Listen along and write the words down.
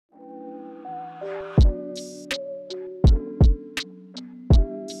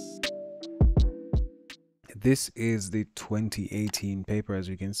This is the 2018 paper, as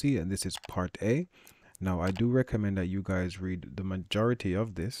you can see, and this is part A. Now, I do recommend that you guys read the majority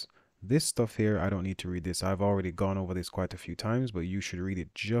of this. This stuff here, I don't need to read this. I've already gone over this quite a few times, but you should read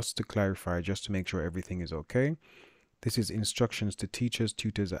it just to clarify, just to make sure everything is okay. This is instructions to teachers,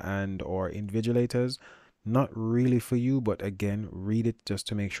 tutors, and or invigilators. Not really for you, but again, read it just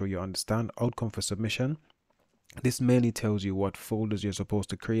to make sure you understand. Outcome for submission. This mainly tells you what folders you're supposed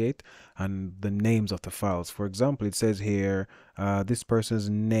to create and the names of the files. For example, it says here, this person's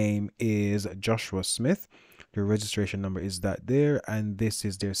name is Joshua Smith. Your registration number is that there, and this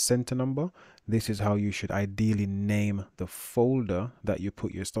is their center number. This is how you should ideally name the folder that you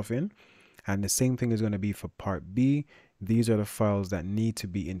put your stuff in. And the same thing is going to be for part B. These are the files that need to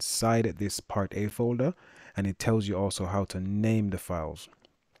be inside this part A folder, and it tells you also how to name the files.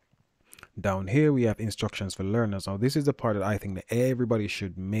 Down here we have instructions for learners. Now this is the part that I think that everybody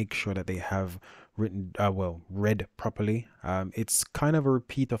should make sure that they have written read properly. It's kind of a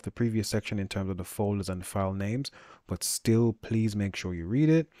repeat of the previous section in terms of the folders and file names, but still please make sure you read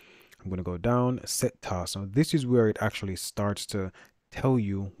it. I'm going to go down, set tasks. Now this is where it actually starts to tell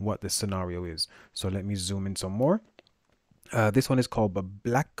you what the scenario is. So let me zoom in some more. This one is called the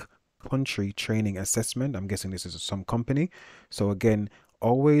Black Country Training Assessment. I'm guessing this is some company. So again,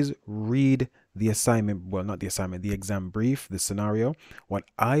 always read the assignment, well, not the assignment, the exam brief, the scenario. What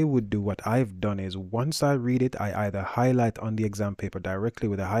I would do, what I've done is once I read it, I either highlight on the exam paper directly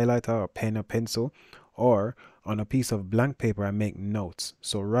with a highlighter or pen or pencil, or on a piece of blank paper, I make notes.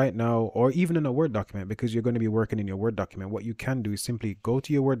 So right now, or even in a Word document, because you're going to be working in your Word document, what you can do is simply go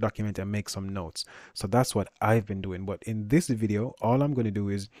to your Word document and make some notes. So that's what I've been doing. But in this video, all I'm going to do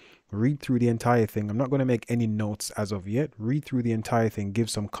is read through the entire thing. I'm not going to make any notes as of yet. Read through the entire thing, give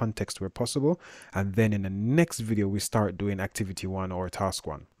some context where possible. And then in the next video, we start doing activity 1 or task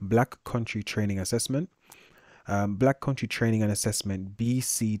 1. Black Country Training Assessment. Black Country Training and Assessment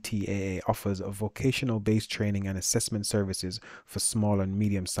BCTAA offers a vocational-based training and assessment services for small and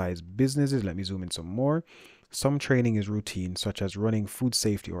medium-sized businesses. Let me zoom in some more. Some training is routine, such as running food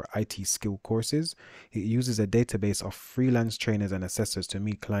safety or IT skill courses. It uses a database of freelance trainers and assessors to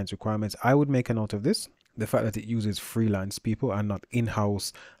meet clients' requirements. I would make a note of this. The fact that it uses freelance people and not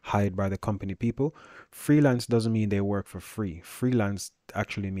in-house hired by the company people. Freelance doesn't mean they work for free. Freelance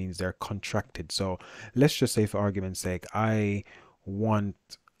actually means they're contracted. So let's just say, for argument's sake,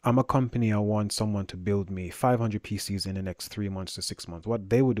 I'm a company, I want someone to build me 500 PCs in the next 3 months to 6 months. What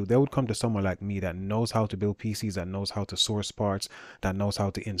they would do, they would come to someone like me that knows how to build PCs, that knows how to source parts, that knows how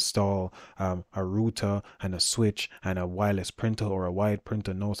to install a router and a switch and a wireless printer or a wired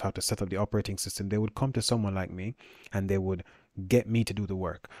printer, knows how to set up the operating system. They would come to someone like me and they would get me to do the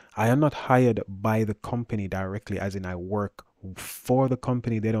work. I am not hired by the company directly, as in I work for the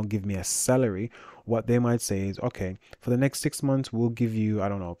company. They don't give me a salary. What they might say is, okay, for the next 6 months, we'll give you, I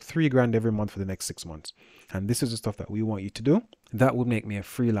don't know, 3 grand every month for the next 6 months. And this is the stuff that we want you to do. That would make me a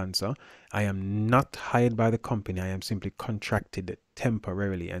freelancer. I am not hired by the company. I am simply contracted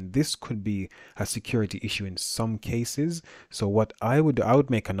temporarily. And this could be a security issue in some cases. So what I would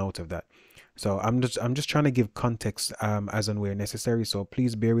make a note of that. So I'm just trying to give context as and where necessary. So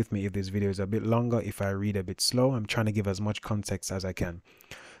please bear with me if this video is a bit longer, if I read a bit slow. I'm trying to give as much context as I can.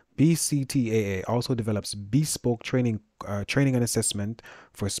 BCTAA also develops bespoke training and assessment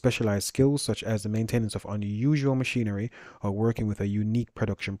for specialized skills such as the maintenance of unusual machinery or working with a unique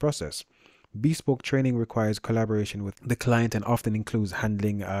production process. Bespoke training requires collaboration with the client and often includes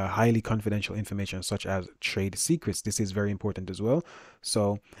handling highly confidential information such as trade secrets. This is very important as well.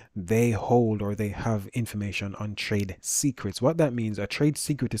 So they hold or they have information on trade secrets. What that means, a trade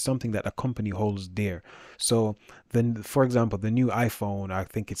secret is something that a company holds dear. So then, for example, the new iPhone, I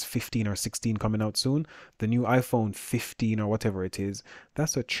think it's 15 or 16 coming out soon. The new iPhone 15 or whatever it is,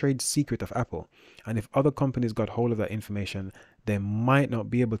 that's a trade secret of Apple. And if other companies got hold of that information, they might not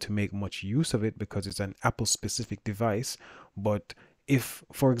be able to make much use of it because it's an Apple specific device. But if,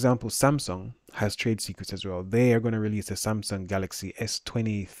 for example, Samsung has trade secrets as well, they are going to release a Samsung Galaxy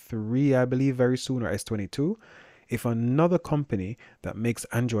S23, I believe, very soon, or S22. If another company that makes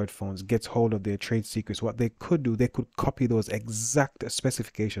Android phones gets hold of their trade secrets, what they could do, they could copy those exact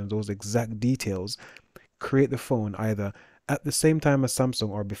specifications, those exact details, create the phone either at the same time as Samsung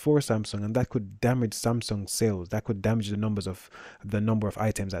or before Samsung, and that could damage Samsung sales. That could damage the number of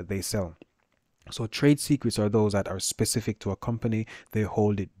items that they sell. So trade secrets are those that are specific to a company. They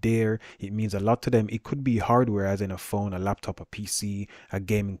hold it dear. It means a lot to them. It could be hardware, as in a phone, a laptop, a PC, a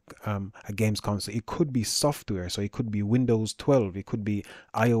games console. It could be software. So it could be Windows 12. It could be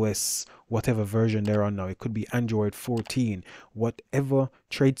iOS, whatever version they're on now. It could be Android 14. Whatever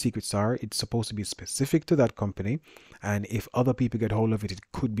trade secrets are, it's supposed to be specific to that company. And if other people get hold of it,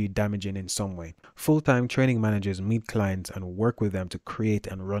 it could be damaging in some way. Full-time training managers meet clients and work with them to create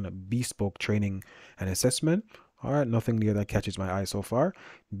and run a bespoke training and assessment. All right, nothing there that catches my eye so far.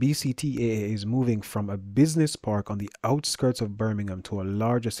 BCTAA is moving from a business park on the outskirts of Birmingham to a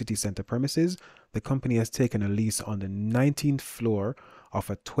larger city center premises. The company has taken a lease on the 19th floor of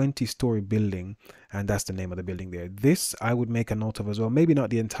a 20-story building, and that's the name of the building there. This I would make a note of as well. Maybe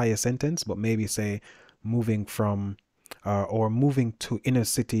not the entire sentence, but maybe say moving from or moving to inner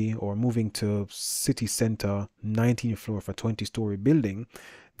city or moving to city center, 19th floor of a 20-story building.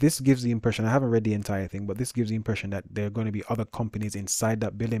 This gives the impression, I haven't read the entire thing, but this gives the impression that there are going to be other companies inside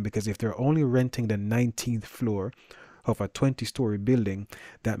that building, because if they're only renting the 19th floor of a 20-story building,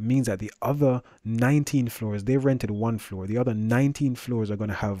 that means that the other 19 floors, they rented one floor. The other 19 floors are going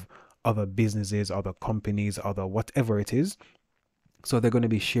to have other businesses, other companies, other whatever it is. So they're going to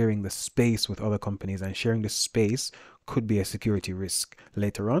be sharing the space with other companies, and sharing the space could be a security risk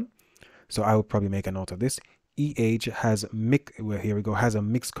later on. So I would probably make a note of this. Has has a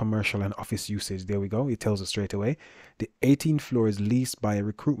mixed commercial and office usage. There we go. It tells us straight away. The 18th floor is leased by a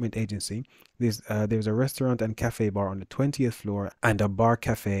recruitment agency. There's a restaurant and cafe bar on the 20th floor, and a bar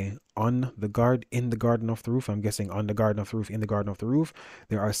cafe in the garden of the roof. I'm guessing on the garden of the roof, in the garden of the roof.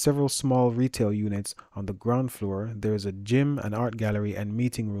 There are several small retail units on the ground floor. There's a gym, an art gallery, and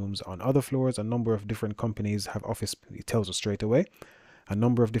meeting rooms on other floors. A number of different companies have office. It tells us straight away. A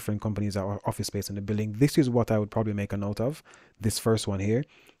number of different companies are office space in the building. This is what I would probably make a note of. This first one here.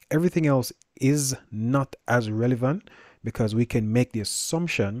 Everything else is not as relevant, because we can make the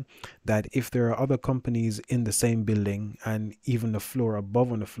assumption that if there are other companies in the same building, and even the floor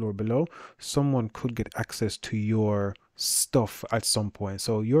above and the floor below, someone could get access to your stuff at some point.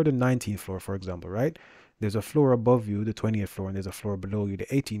 So you're the 19th floor, for example, right? There's a floor above you, the 20th floor, and there's a floor below you, the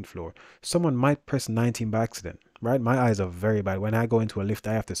 18th floor. Someone might press 19 by accident, right? My eyes are very bad. When I go into a lift,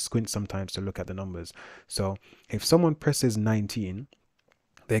 I have to squint sometimes to look at the numbers. So if someone presses 19,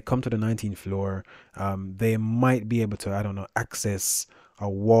 they come to the 19th floor, they might be able to, I don't know, access a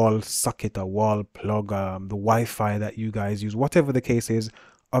wall socket, a wall plug, the Wi-Fi that you guys use, whatever the case is.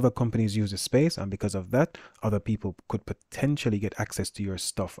 Other companies use the space, and because of that, other people could potentially get access to your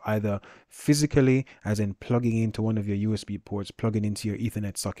stuff, either physically, as in plugging into one of your USB ports, plugging into your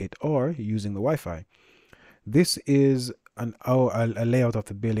Ethernet socket, or using the Wi-Fi. This is a layout of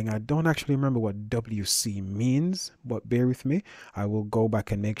the building. I don't actually remember what WC means, but bear with me. I will go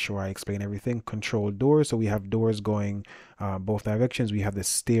back and make sure I explain everything. Control doors. So we have doors going both directions. We have the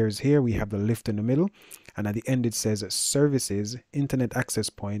stairs here. We have the lift in the middle. And at the end, it says services, internet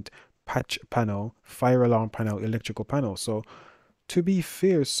access point, patch panel, fire alarm panel, electrical panel. So to be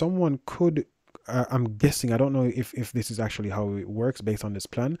fair, someone could, I'm guessing, I don't know if this is actually how it works based on this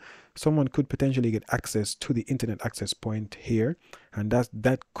plan. Someone could potentially get access to the internet access point here, and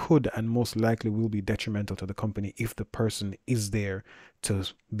that could and most likely will be detrimental to the company if the person is there to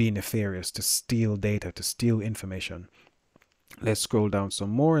be nefarious, to steal data, to steal information. Let's scroll down some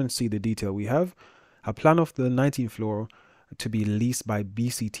more and see the detail we have. A plan of the 19th floor to be leased by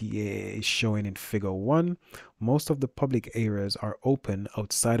BCTAA is showing in figure 1. Most of the public areas are open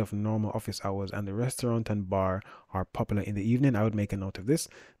outside of normal office hours, and the restaurant and bar are popular in the evening. I would make a note of this.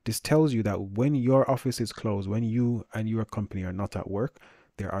 This tells you that when your office is closed, when you and your company are not at work,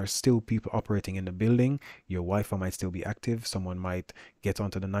 there are still people operating in the building. Your Wi-Fi might still be active. Someone might get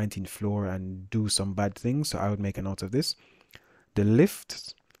onto the 19th floor and do some bad things. So I would make a note of this. The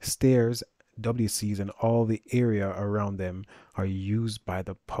lifts, stairs, WCs, and all the area around them are used by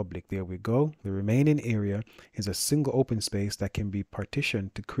the public. There we go. The remaining area is a single open space that can be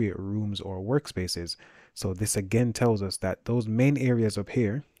partitioned to create rooms or workspaces. So this again tells us that those main areas up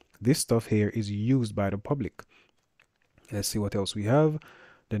here, this stuff here, is used by the public. Let's see what else we have.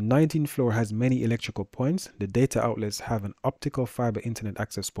 The 19th floor has many electrical points. The data outlets have an optical fiber internet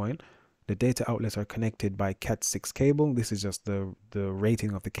access point. The data outlets are connected by Cat6 cable. This is just the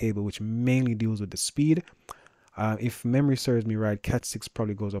rating of the cable, which mainly deals with the speed. If memory serves me right, Cat6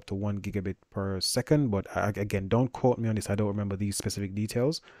 probably goes up to 1 gigabit per second. But again, don't quote me on this. I don't remember these specific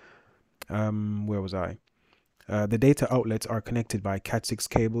details. Where was I? The data outlets are connected by Cat6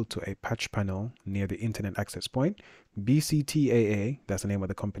 cable to a patch panel near the internet access point. BCTAA, that's the name of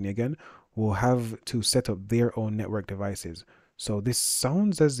the company again, will have to set up their own network devices. So this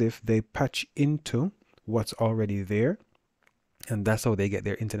sounds as if they patch into what's already there, and that's how they get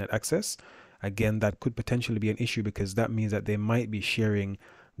their internet access. Again, that could potentially be an issue because that means that they might be sharing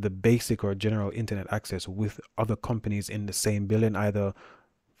the basic or general internet access with other companies in the same building, either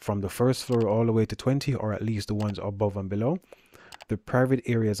from the first floor all the way to 20, or at least the ones above and below. The private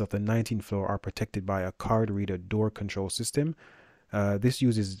areas of the 19th floor are protected by a card reader door control system. This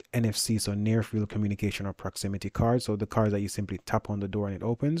uses NFC, so near field communication or proximity cards. So the cards that you simply tap on the door and it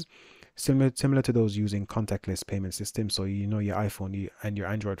opens. Similar to those using contactless payment systems. So you know your iPhone and your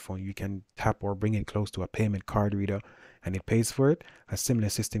Android phone, you can tap or bring it close to a payment card reader and it pays for it. A similar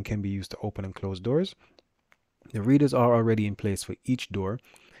system can be used to open and close doors. The readers are already in place for each door.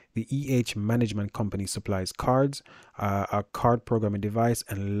 The management company supplies cards, a card programming device,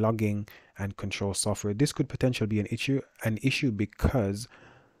 and logging and control software. This could potentially be an issue because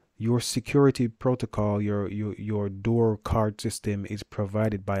your security protocol, your door card system is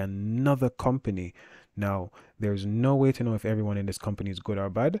provided by another company. Now, there's no way to know if everyone in this company is good or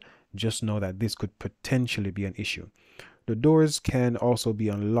bad. Just know that this could potentially be an issue. The doors can also be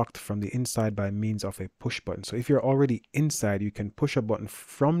unlocked from the inside by means of a push button. So if you're already inside, you can push a button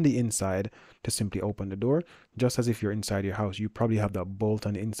from the inside to simply open the door. Just as if you're inside your house, you probably have that bolt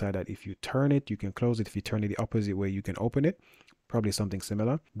on the inside that if you turn it, you can close it. If you turn it the opposite way, you can open it. Probably something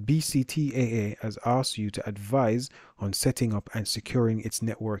similar. BTEC has asked you to advise on setting up and securing its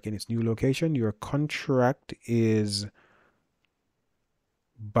network in its new location. Your contract is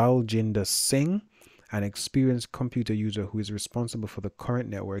Baljinder Singh, an experienced computer user who is responsible for the current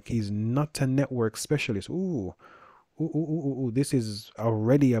network. He's not a network specialist. This is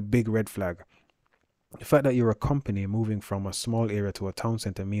already a big red flag. The fact that you're a company moving from a small area to a town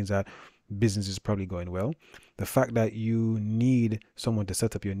center means that business is probably going well. The fact that you need someone to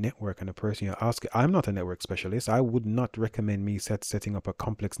set up your network and the person you're asking, I'm not a network specialist. I would not recommend me setting up a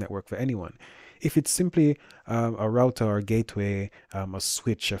complex network for anyone. If it's simply a router or gateway, a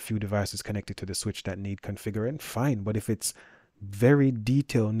switch, a few devices connected to the switch that need configuring, fine. But if it's very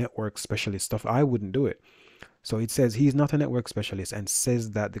detailed network specialist stuff, I wouldn't do it. So it says he's not a network specialist and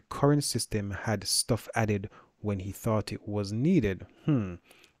says that the current system had stuff added when he thought it was needed.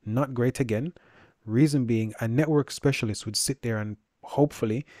 Not great again. Reason being, a network specialist would sit there and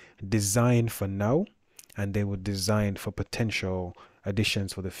hopefully design for now, and they would design for potential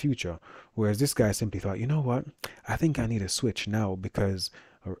additions for the future. Whereas this guy simply thought, you know what? I think I need a switch now because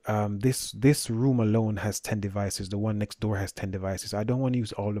this room alone has 10 devices. The one next door has 10 devices. I don't want to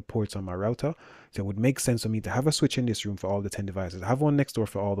use all the ports on my router. So it would make sense for me to have a switch in this room for all the 10 devices, have one next door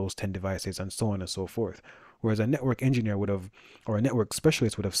for all those 10 devices, and so on and so forth. Whereas a network engineer would have, or a network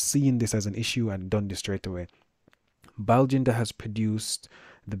specialist would have seen this as an issue and done this straight away. Baljinder has produced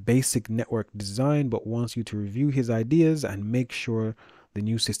the basic network design, but wants you to review his ideas and make sure the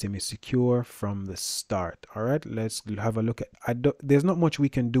new system is secure from the start. All right, let's have a look at, there's not much we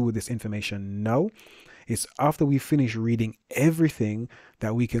can do with this information now. It's after we finish reading everything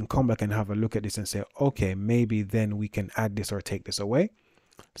that we can come back and have a look at this and say, okay, maybe then we can add this or take this away.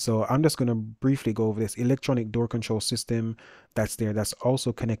 So I'm just going to briefly go over this electronic door control system that's there. That's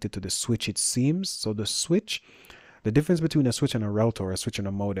also connected to the switch, it seems. So the switch, the difference between a switch and a router or a switch and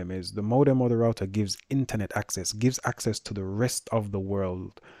a modem is the modem or the router gives internet access, gives access to the rest of the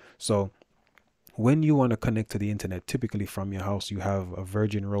world. So when you want to connect to the internet, typically from your house, you have a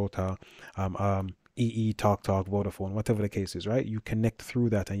Virgin router, EE, TalkTalk, Vodafone, whatever the case is, right? You connect through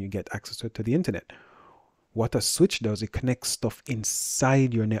that and you get access to the internet. What a switch does, it connects stuff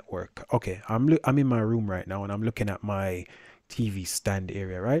inside your network. Okay, I'm in my room right now and I'm looking at my TV stand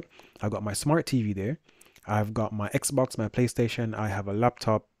area, right? I've got my smart TV there. I've got my Xbox, my PlayStation. I have a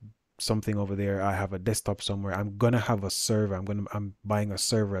laptop, something over there. I have a desktop somewhere. I'm gonna have a server. I'm buying a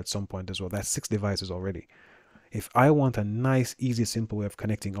server at some point as well. That's 6 devices already. If I want a nice, easy, simple way of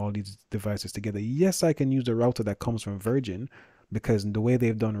connecting all these devices together, yes, I can use the router that comes from Virgin, because the way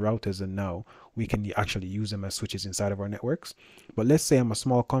they've done routers and now we can actually use them as switches inside of our networks. But let's say I'm a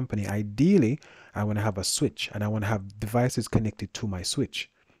small company. Ideally, I want to have a switch and I want to have devices connected to my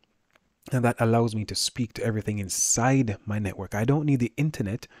switch. And that allows me to speak to everything inside my network. I don't need the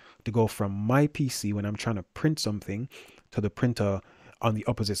internet to go from my PC when I'm trying to print something to the printer on the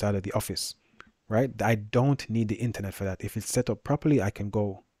opposite side of the office, right? I don't need the internet for that. If it's set up properly, I can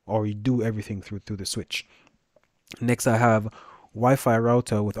go or do everything through the switch. Next, I have Wi-Fi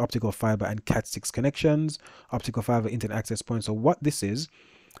router with optical fiber and Cat6 connections, optical fiber internet access point. So what this is,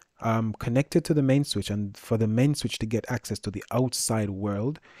 connected to the main switch, and for the main switch to get access to the outside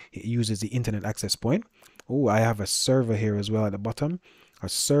world, it uses the internet access point. Oh, I have a server here as well at the bottom. A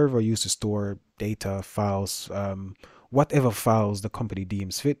server used to store data, files, whatever files the company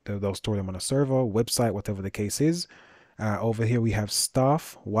deems fit. They'll store them on a server, website, whatever the case is. Over here we have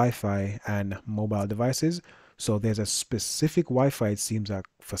staff, Wi-Fi, and mobile devices. So there's a specific Wi-Fi, it seems like,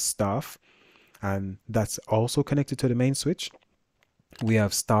 for staff, and that's also connected to the main switch. We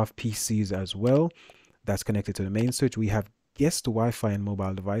have staff PCs as well. That's connected to the main switch. We have guest Wi-Fi and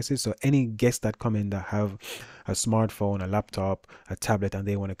mobile devices. So any guests that come in that have a smartphone, a laptop, a tablet, and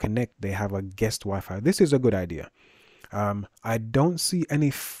they want to connect, they have a guest Wi-Fi. This is a good idea. I don't see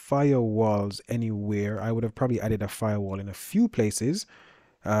any firewalls anywhere. I would have probably added a firewall in a few places,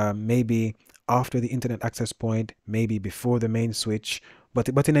 maybe after the internet access point, maybe before the main switch.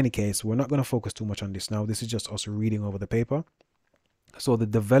 But in any case, we're not going to focus too much on this now. This is just us reading over the paper. So the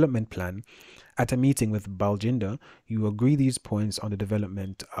development plan, at a meeting with Baljinder, you agree these points on the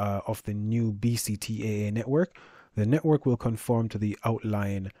development of the new BCTAA network. The network will conform to the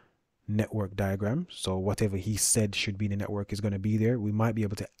outline network diagram. So whatever he said should be in the network is going to be there. We might be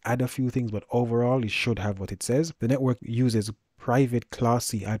able to add a few things, but overall it should have what it says. The network uses private class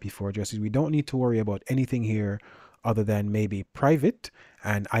C IP4 addresses. We don't need to worry about anything here other than maybe private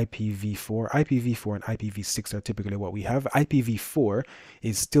and IPv4. IPv4 and IPv6 are typically what we have. IPv4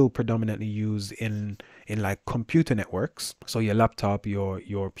 is still predominantly used in like computer networks. So your laptop, your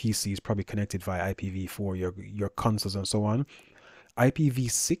PC is probably connected via IPv4, your consoles and so on.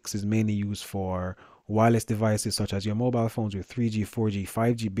 IPv6 is mainly used for wireless devices such as your mobile phones with 3G, 4G,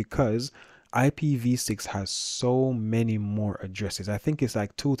 5G, because IPv6 has so many more addresses. I think it's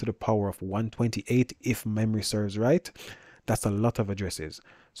like 2 to the power of 128 if memory serves right. That's a lot of addresses.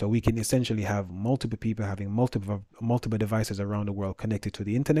 So we can essentially have multiple people having multiple devices around the world connected to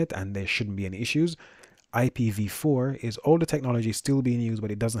the internet, and there shouldn't be any issues. IPv4 is older technology still being used,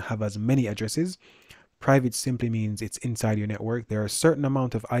 but it doesn't have as many addresses. Private simply means it's inside your network. There are a certain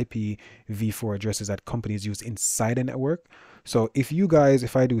amount of IPv4 addresses that companies use inside a network. So if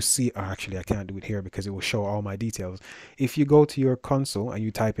I do actually I can't do it here because it will show all my details. If you go to your console and you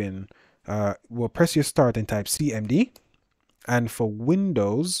type in, press your start and type CMD. And for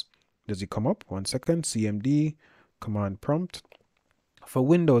Windows, does it come up? 1 second, CMD, command prompt. For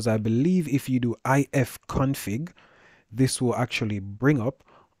Windows, I believe if you do ifconfig, this will actually bring up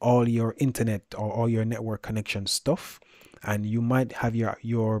all your internet or all your network connection stuff, and you might have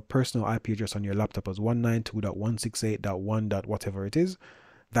your personal IP address on your laptop as 192.168.1. whatever it is.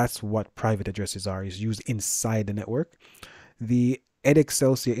 That's what private addresses are, is used inside the network. The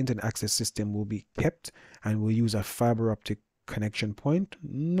Excelsior internet access system will be kept and will use a fiber optic connection point.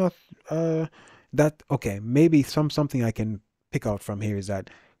 Maybe something I can pick out from here is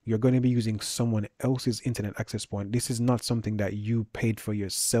that you're going to be using someone else's internet access point. This is not something that you paid for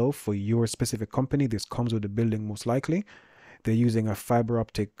yourself for your specific company. This comes with the building most likely. They're using a fiber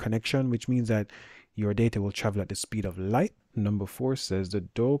optic connection, which means that your data will travel at the speed of light. Number 4 says the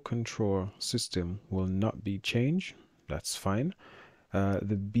door control system will not be changed. That's fine.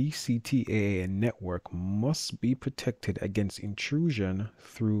 The BCTAA network must be protected against intrusion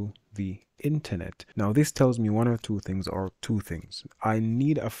through the internet. Now this tells me one or two things, I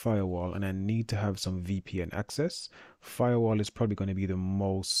need a firewall and I need to have some VPN access. Firewall is probably going to be the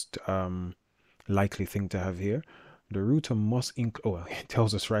most likely thing to have here. The router must include, it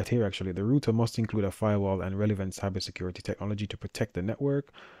tells us right here actually, the router must include a firewall and relevant cybersecurity technology to protect the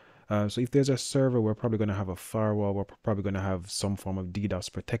network. So if there's a server, we're probably going to have a firewall. We're probably going to have some form of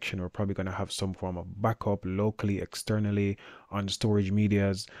DDoS protection. We're probably going to have some form of backup locally, externally, on storage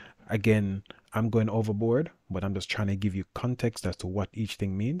medias. Again, I'm going overboard, but I'm just trying to give you context as to what each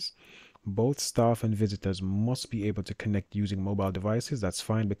thing means. Both staff and visitors must be able to connect using mobile devices. That's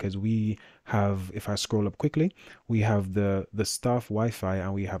fine because we have, if I scroll up quickly, we have the staff Wi-Fi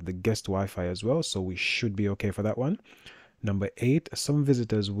and we have the guest Wi-Fi as well. So we should be okay for that one. Number 8, some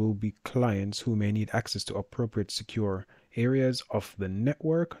visitors will be clients who may need access to appropriate secure areas of the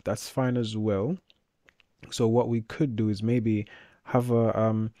network. That's fine as well. So what we could do is maybe have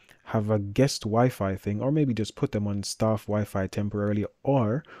a guest Wi-Fi thing, or maybe just put them on staff Wi-Fi temporarily,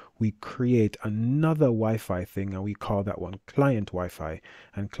 or we create another Wi-Fi thing and we call that one client Wi-Fi.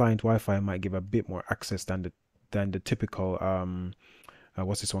 And client Wi-Fi might give a bit more access than the typical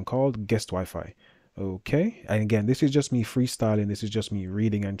what's this one called? Guest Wi-Fi. Okay, and again, this is just me freestyling. This is just me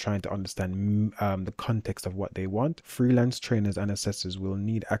reading and trying to understand the context of what they want. Freelance trainers and assessors will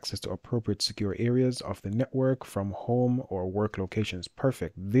need access to appropriate secure areas of the network from home or work locations.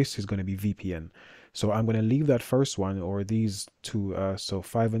 Perfect. This is going to be VPN. So I'm going to leave that first one, or these two, so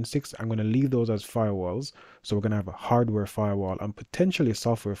 5 and 6, I'm going to leave those as firewalls. So we're going to have a hardware firewall and potentially a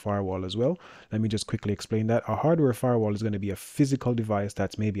software firewall as well. Let me just quickly explain that. A hardware firewall is going to be a physical device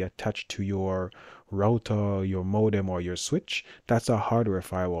that's maybe attached to your router, your modem, or your switch. That's a hardware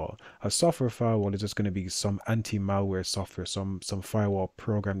firewall. A software firewall is just going to be some anti-malware software, some firewall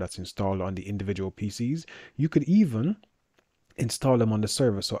program that's installed on the individual PCs. You could even install them on the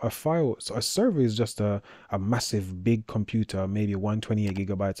server. So a server is just a massive big computer, maybe 128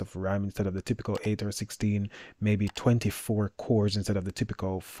 gigabytes of RAM instead of the typical 8 or 16, maybe 24 cores instead of the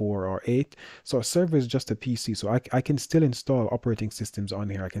typical 4 or 8. So a server is just a PC. So I can still install operating systems on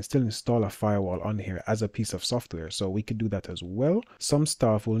here. I can still install a firewall on here as a piece of software. So we could do that as well. Some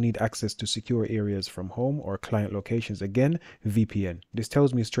staff will need access to secure areas from home or client locations. Again, VPN. This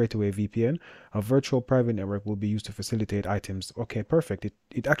tells me straight away VPN. A virtual private network will be used to facilitate items. Okay, perfect.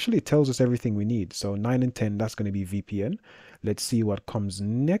 It actually tells us everything we need. So 9 and 10, that's going to be VPN. Let's see what comes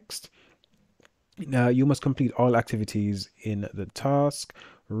next. Now, you must complete all activities in the task.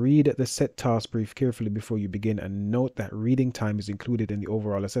 Read the set task brief carefully before you begin, and note that reading time is included in the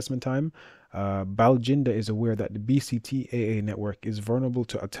overall assessment time. Balginda is aware that the BCTAA network is vulnerable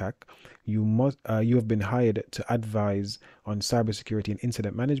to attack. You have been hired to advise on cybersecurity and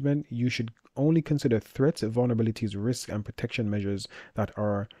incident management. You should only consider threats, vulnerabilities, risks, and protection measures that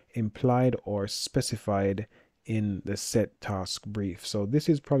are implied or specified in the set task brief. So this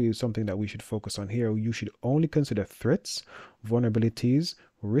is probably something that we should focus on here. You should only consider threats, vulnerabilities,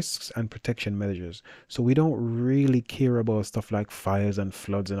 risks, and protection measures. So we don't really care about stuff like fires and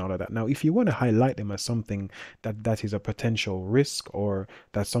floods and all of that. Now, if you want to highlight them as something that is a potential risk, or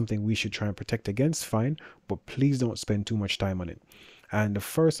that's something we should try and protect against, fine, but please don't spend too much time on it. And the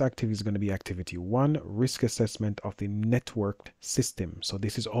first activity is going to be activity 1, risk assessment of the networked system. So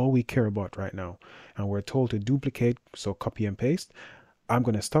this is all we care about right now. And we're told to duplicate, so copy and paste. I'm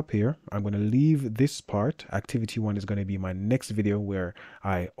going to stop here. I'm going to leave this part. Activity 1 is going to be my next video, where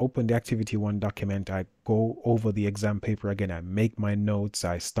I open the activity 1 document. I go over the exam paper again. I make my notes.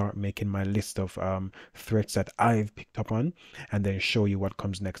 I start making my list of threats that I've picked up on, and then show you what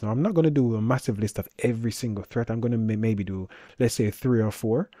comes next. Now, I'm not going to do a massive list of every single threat. I'm going to maybe do, let's say, 3 or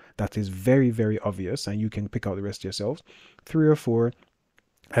 4. That is very, very obvious, and you can pick out the rest yourselves. 3 or 4.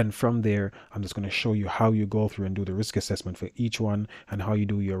 And from there, I'm just going to show you how you go through and do the risk assessment for each one, and how you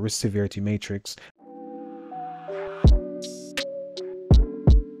do your risk severity matrix.